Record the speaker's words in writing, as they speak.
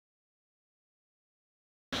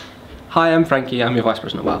Hi, I'm Frankie, I'm your Vice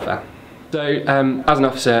President of Welfare. So, as an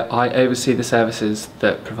officer, I oversee the services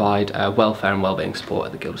that provide welfare and wellbeing support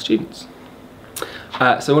at the Guild of Students.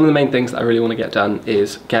 So one of the main things that I really want to get done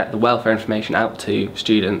is get the welfare information out to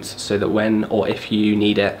students so that when or if you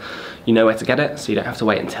need it, you know where to get it, so you don't have to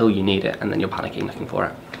wait until you need it and then you're panicking looking for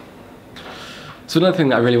it. So another thing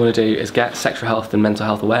that I really want to do is get sexual health and mental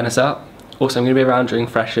health awareness up. Also, I'm going to be around during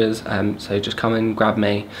freshers, so just come and grab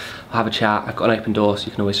me, I'll have a chat, I've got an open door so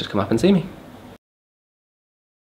you can always just come up and see me.